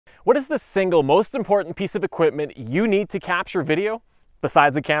What is the single most important piece of equipment you need to capture video,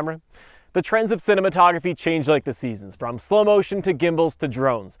 besides a camera? The trends of cinematography change like the seasons, from slow motion to gimbals to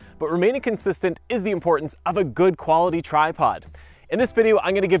drones, but remaining consistent is the importance of a good quality tripod. In this video,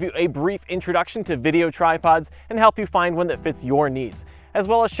 I'm going to give you a brief introduction to video tripods and help you find one that fits your needs, as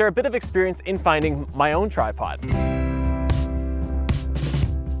well as share a bit of experience in finding my own tripod.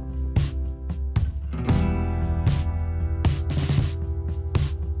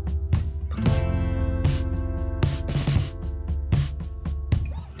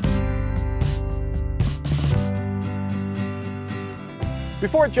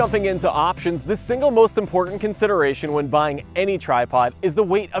 Before jumping into options, the single most important consideration when buying any tripod is the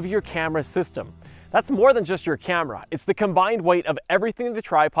weight of your camera system. That's more than just your camera, it's the combined weight of everything the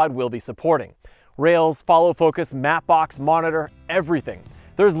tripod will be supporting. Rails, follow focus, map box, monitor, everything.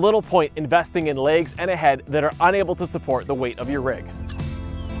 There's little point investing in legs and a head that are unable to support the weight of your rig.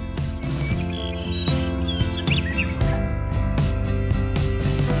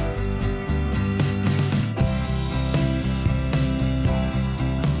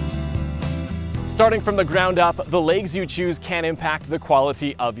 Starting from the ground up, the legs you choose can impact the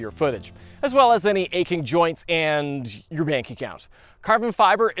quality of your footage, as well as any aching joints and your bank account. Carbon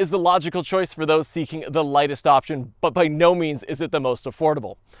fiber is the logical choice for those seeking the lightest option, but by no means is it the most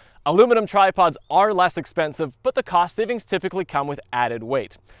affordable. Aluminum tripods are less expensive, but the cost savings typically come with added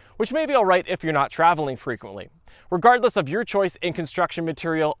weight, which may be alright if you're not traveling frequently. Regardless of your choice in construction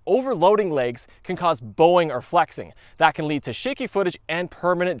material, overloading legs can cause bowing or flexing. That can lead to shaky footage and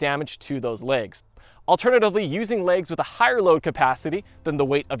permanent damage to those legs. Alternatively, using legs with a higher load capacity than the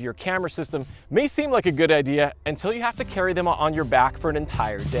weight of your camera system may seem like a good idea until you have to carry them on your back for an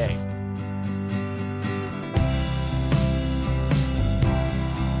entire day.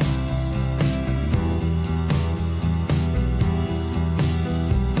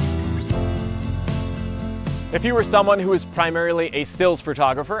 If you were someone who is primarily a stills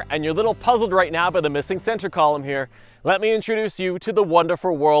photographer and you're a little puzzled right now by the missing center column here, let me introduce you to the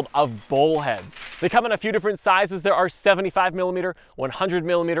wonderful world of bowl heads. They come in a few different sizes. There are 75mm,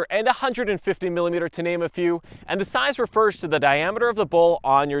 100mm, and 150mm to name a few, and the size refers to the diameter of the bowl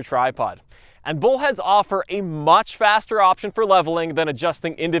on your tripod. And bowl heads offer a much faster option for leveling than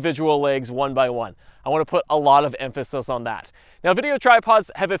adjusting individual legs one by one. I want to put a lot of emphasis on that. Now, video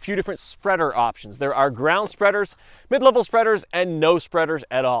tripods have a few different spreader options. There are ground spreaders, mid-level spreaders, and no spreaders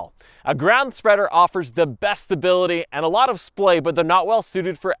at all. A ground spreader offers the best stability and a lot of splay, but they're not well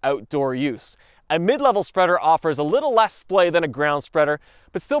suited for outdoor use. A mid-level spreader offers a little less splay than a ground spreader,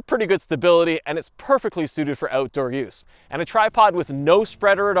 but still pretty good stability, and it's perfectly suited for outdoor use. And a tripod with no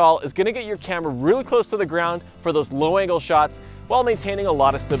spreader at all is going to get your camera really close to the ground for those low-angle shots while maintaining a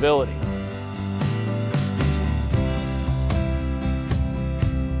lot of stability.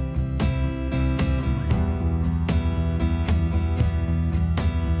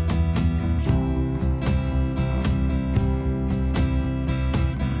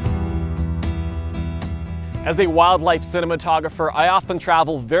 As a wildlife cinematographer, I often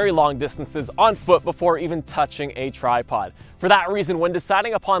travel very long distances on foot before even touching a tripod. For that reason, when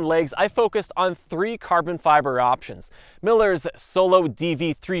deciding upon legs, I focused on 3 carbon fiber options: Miller's Solo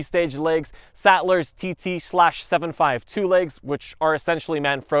DV 3-stage legs, Sattler's TT/752 legs, which are essentially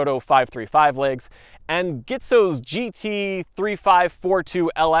Manfrotto 535 legs, and Gitzo's GT3542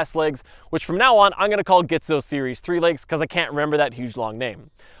 LS legs, which from now on I'm going to call Gitzo Series 3 legs because I can't remember that huge long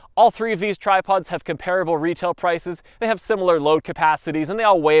name. All 3 of these tripods have comparable retail prices, they have similar load capacities, and they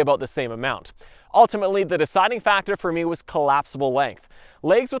all weigh about the same amount. Ultimately, the deciding factor for me was collapsible length.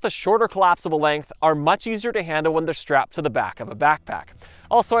 Legs with a shorter collapsible length are much easier to handle when they're strapped to the back of a backpack.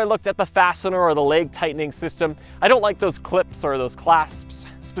 Also, I looked at the fastener or the leg tightening system. I don't like those clips or those clasps,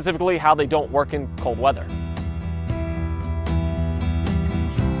 specifically how they don't work in cold weather.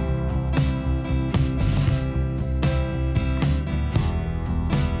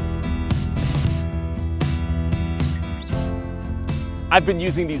 I've been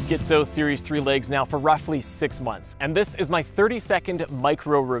using these Gitzo Series 3 legs now for roughly 6 months, and this is my 30-second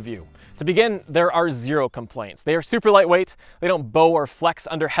micro review. To begin, there are 0 complaints. They are super lightweight, they don't bow or flex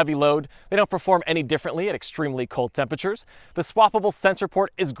under heavy load, they don't perform any differently at extremely cold temperatures. The swappable center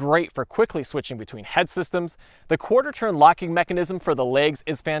port is great for quickly switching between head systems. The quarter-turn locking mechanism for the legs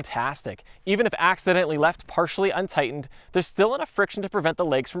is fantastic. Even if accidentally left partially untightened, there's still enough friction to prevent the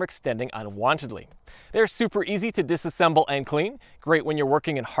legs from extending unwantedly. They're super easy to disassemble and clean, great when you're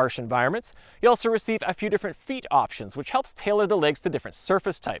working in harsh environments. You also receive a few different feet options, which helps tailor the legs to different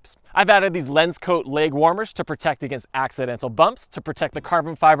surface types. I've added these lens coat leg warmers to protect against accidental bumps, to protect the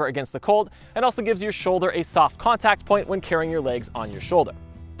carbon fiber against the cold, and also gives your shoulder a soft contact point when carrying your legs on your shoulder.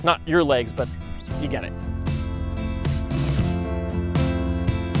 Not your legs, but you get it.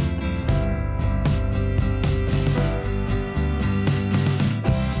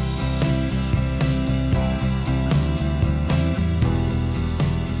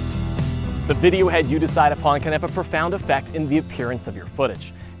 The video head you decide upon can have a profound effect in the appearance of your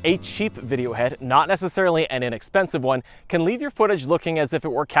footage. A cheap video head, not necessarily an inexpensive one, can leave your footage looking as if it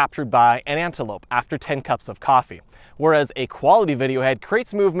were captured by an antelope after 10 cups of coffee, whereas a quality video head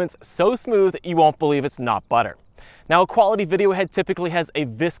creates movements so smooth you won't believe it's not butter. Now, a quality video head typically has a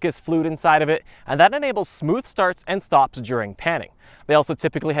viscous fluid inside of it, and that enables smooth starts and stops during panning. They also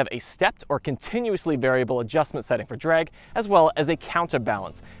typically have a stepped or continuously variable adjustment setting for drag, as well as a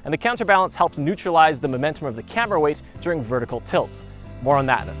counterbalance. And the counterbalance helps neutralize the momentum of the camera weight during vertical tilts. More on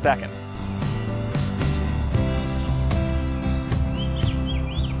that in a second.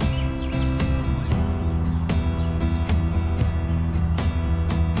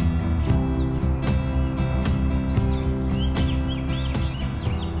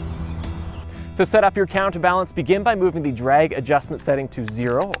 To set up your counterbalance, begin by moving the drag adjustment setting to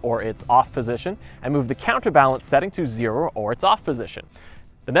 0 or its off position, and move the counterbalance setting to 0 or its off position.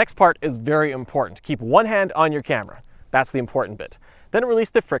 The next part is very important. Keep one hand on your camera. That's the important bit. Then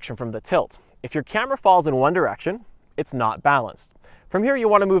release the friction from the tilt. If your camera falls in one direction, it's not balanced. From here, you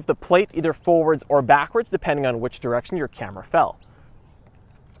want to move the plate either forwards or backwards, depending on which direction your camera fell.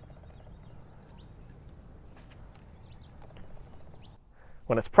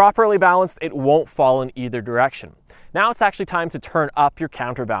 When it's properly balanced, it won't fall in either direction. Now it's actually time to turn up your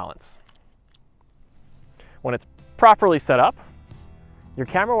counterbalance. When it's properly set up, your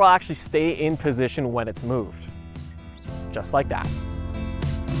camera will actually stay in position when it's moved. Just like that.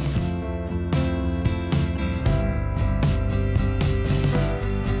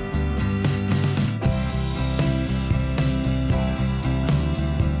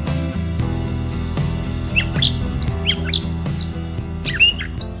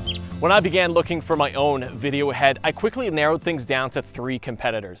 When I began looking for my own video head, I quickly narrowed things down to 3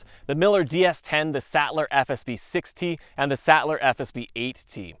 competitors: the Miller DS10, the Sachtler FSB 6T, and the Sachtler FSB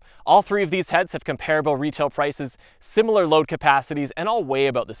 8T. All 3 of these heads have comparable retail prices, similar load capacities, and all weigh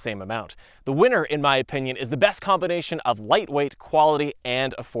about the same amount. The winner, in my opinion, is the best combination of lightweight, quality,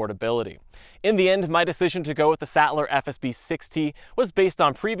 and affordability. In the end, my decision to go with the Sachtler FSB 6T was based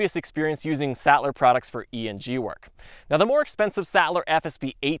on previous experience using Sachtler products for E&G work. Now, the more expensive Sachtler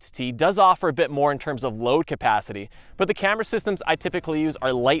FSB 8T does offer a bit more in terms of load capacity, but the camera systems I typically use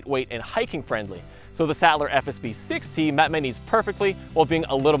are lightweight and hiking friendly, so the Sachtler FSB 6T met my needs perfectly while being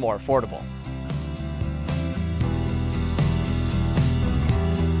a little more affordable.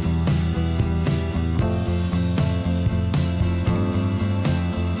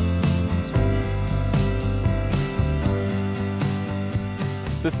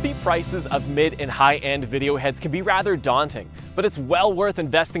 The steep prices of mid and high-end video heads can be rather daunting, but it's well worth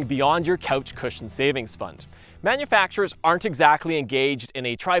investing beyond your couch cushion savings fund. Manufacturers aren't exactly engaged in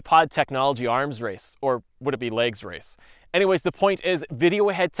a tripod technology arms race, or would it be legs race? Anyways, the point is, video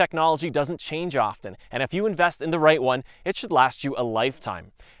head technology doesn't change often, and if you invest in the right one, it should last you a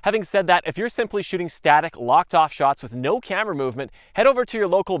lifetime. Having said that, if you're simply shooting static, locked-off shots with no camera movement, head over to your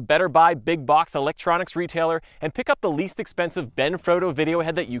local Better Buy big box electronics retailer and pick up the least expensive Benfroto video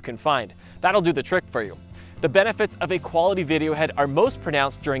head that you can find. That'll do the trick for you. The benefits of a quality video head are most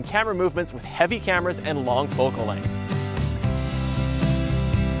pronounced during camera movements with heavy cameras and long focal lengths.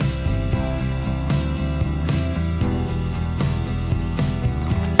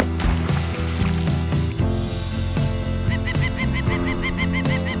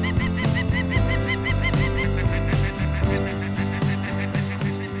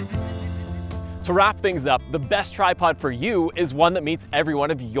 To wrap things up, the best tripod for you is one that meets every one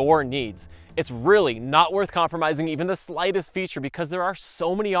of your needs. It's really not worth compromising even the slightest feature because there are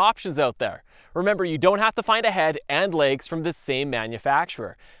so many options out there. Remember, you don't have to find a head and legs from the same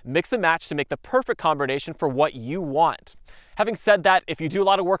manufacturer. Mix and match to make the perfect combination for what you want. Having said that, if you do a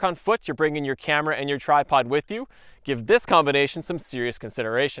lot of work on foot, you're bringing your camera and your tripod with you, give this combination some serious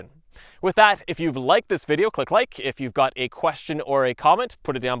consideration. With that, if you've liked this video, click like. If you've got a question or a comment,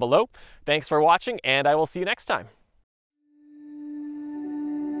 put it down below. Thanks for watching, and I will see you next time.